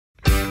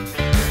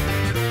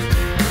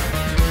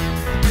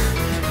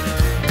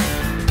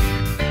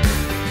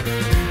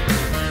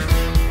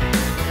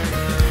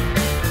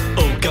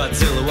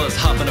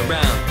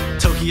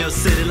Tokyo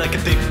City like a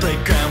big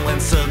playground when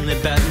suddenly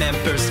Batman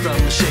burst from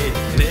the shade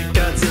and hit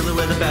Godzilla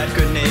with a bat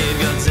grenade.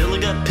 Godzilla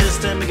got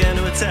pissed and began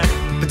to attack,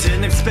 but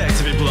didn't expect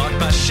to be blocked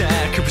by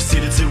Shaq, who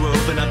proceeded to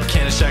open up a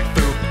can of Shaq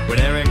Fu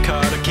when Aaron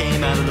Carter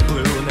came out of the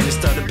blue. And then he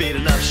started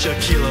beating up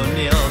Shaquille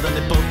O'Neal. Then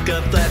they both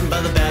got flattened by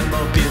the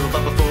Batmobile,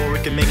 but before we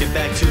could make it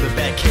back to the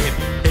Batcave,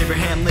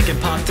 Abraham Lincoln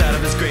popped out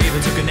of his grave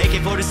and took an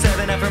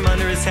AK-47 out from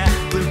under his hat,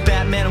 blew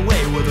Batman away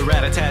with a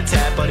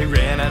rat-a-tat-tat. But he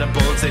ran out of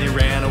bullets and he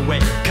ran away,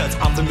 cause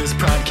Optimus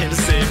Prime came to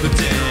save the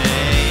day.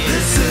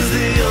 This is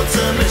the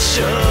ultimate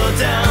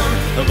showdown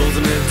of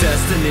ultimate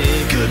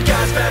destiny. Good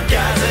guys, bad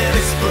guys, and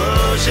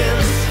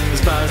explosions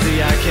as far as the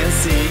eye can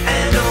see,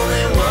 and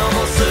only one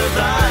will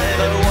survive.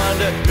 I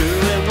wonder who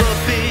it will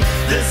be.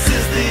 This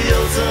is the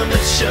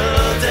ultimate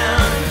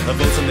showdown of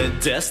ultimate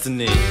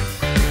destiny.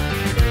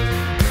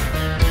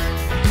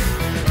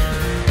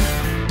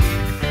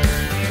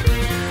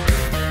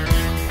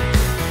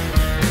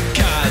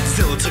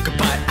 Godzilla took a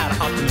bite out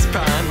of Optimus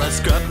Prime. Let's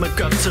Gruff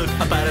McGruff took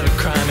a bite out of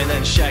crime, and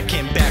then Shaq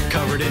came back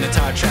covered in a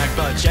tire track.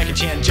 But Jackie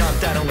Chan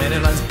jumped out and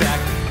landed on his back.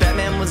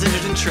 Batman was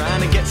injured and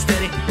trying to get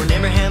steady when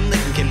Abraham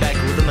Lincoln came back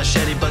with a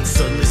machete, but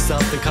suddenly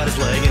something caught his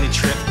leg and he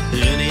tripped.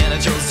 Indiana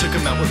Jones took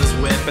him out with his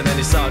whip, and then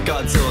he saw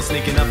Godzilla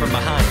sneaking up from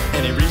behind,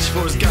 and he reached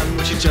for his gun,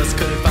 which he just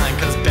couldn't find,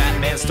 cause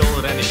Batman stole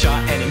it and he shot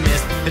and he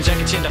missed, and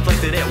Jackie Chan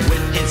deflected it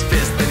with his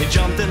fist. Then he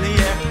jumped in the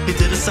air, he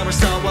did a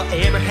somersault while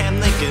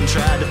Abraham Lincoln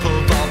tried to pull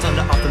a vault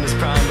onto Optimus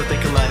Prime, but they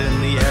collided in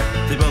the air.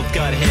 They both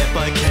got hit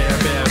by Care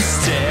Bear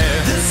stare.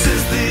 This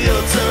is the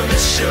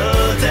ultimate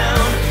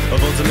showdown of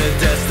ultimate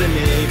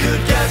destiny.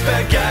 Good guys,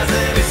 bad guys,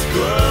 and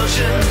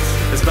explosions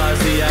as far as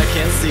the eye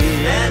can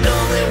see, and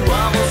only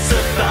one will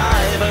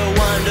survive. I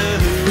wonder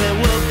who it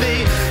will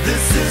be.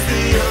 This is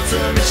the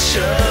ultimate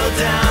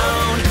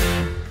showdown.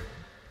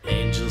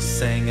 Angels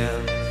sang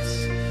out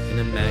in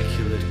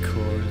immaculate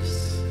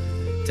chorus.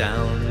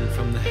 Down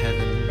from the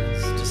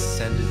heavens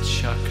descended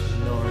Chuck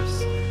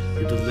Norris,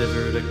 who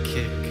delivered a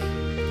kick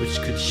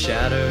which could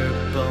shatter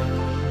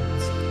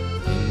bones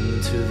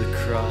into the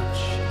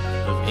crotch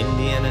of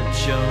Indiana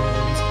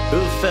Jones,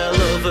 who fell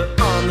over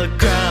on the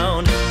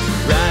ground,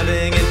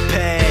 writhing in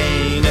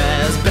pain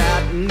as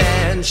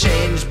Batman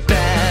changed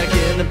back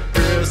into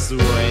Bruce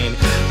Wayne.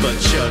 But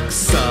Chuck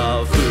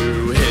saw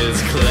through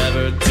his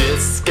clever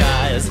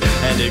disguise,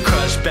 and he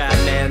crushed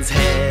Batman's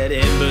head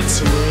in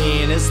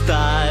between his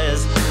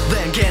thighs.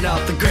 Then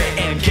Gandalf the Grey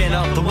and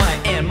Gandalf the White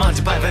and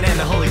Monty Python and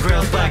the Holy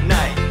Grail's Black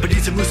Knight,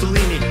 Benito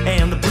Mussolini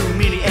and the Blue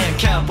Meanie and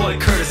Cowboy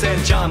Curtis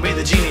and John Wayne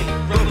the Genie,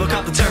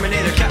 Robocop the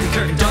Terminator, Captain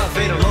Kirk and Darth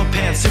Vader,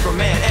 Lopan,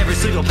 Superman, every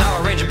single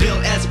Power Ranger,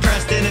 Bill S.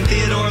 Preston and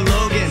Theodore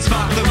Logan,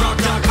 Spock the Rock,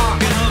 Doc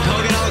Ock and Hulk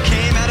Hogan all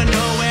came out of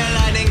nowhere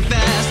lightning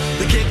fast.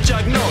 They kicked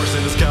Chuck Norris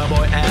in his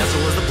cowboy ass.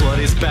 It was the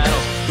bloodiest battle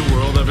the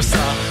world ever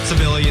saw.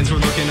 Civilians were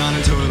looking on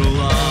in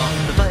total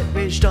awe. The fight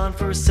raged on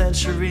for a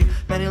century,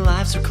 many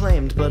lives were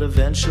claimed, but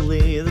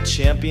eventually the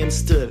champion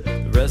stood.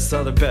 The rest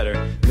saw their better,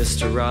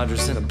 Mr.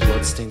 Rogers in a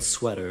bloodstained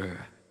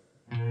sweater.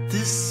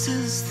 This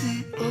is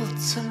the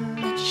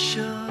ultimate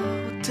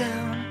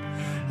showdown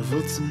of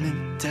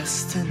ultimate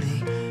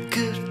destiny.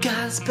 Good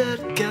guys,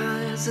 bad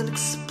guys, and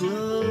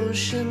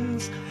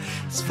explosions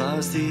as far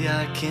as the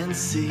eye can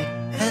see,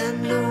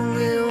 and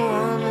only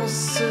one will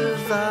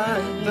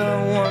survive.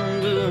 I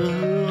wonder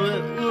who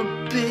it will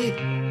be.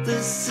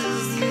 This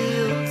is the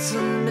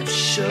ultimate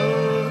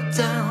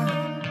showdown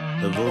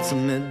of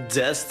ultimate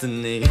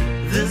destiny.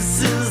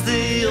 This is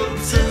the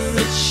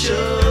ultimate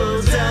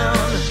showdown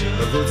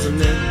of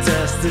ultimate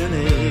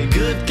destiny.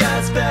 Good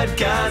guys, bad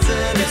guys,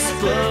 and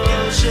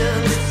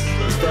explosions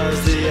as far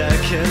as the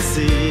eye can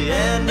see,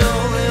 and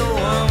only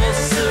one will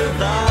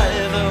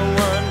survive. I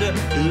wonder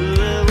who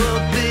it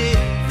will be.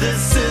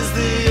 This is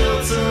the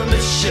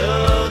ultimate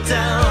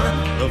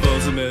showdown of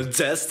ultimate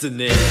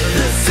destiny.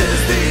 This is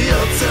the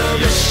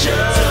ultimate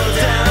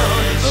showdown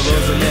of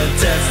ultimate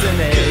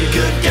destiny.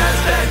 Good guys,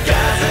 bad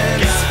guys,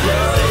 and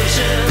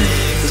explosions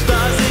as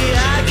far as the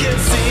eye can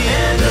see,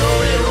 and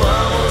only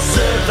one will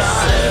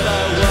survive.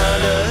 I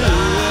wonder who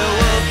it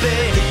will be.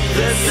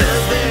 This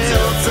is the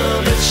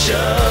ultimate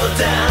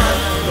showdown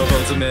of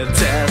ultimate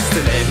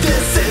destiny.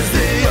 This is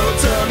the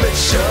ultimate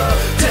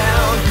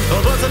showdown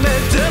of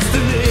ultimate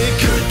destiny.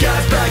 Good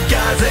guys, bad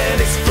guys,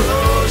 and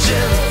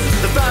explosions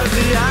as far as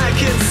the eye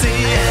can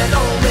see, and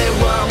only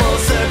one will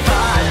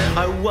survive.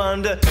 I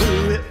wonder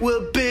who it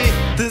will be.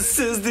 This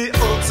is the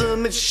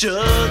ultimate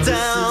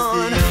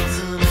showdown.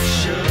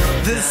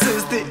 This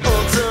is the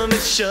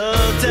ultimate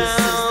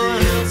showdown.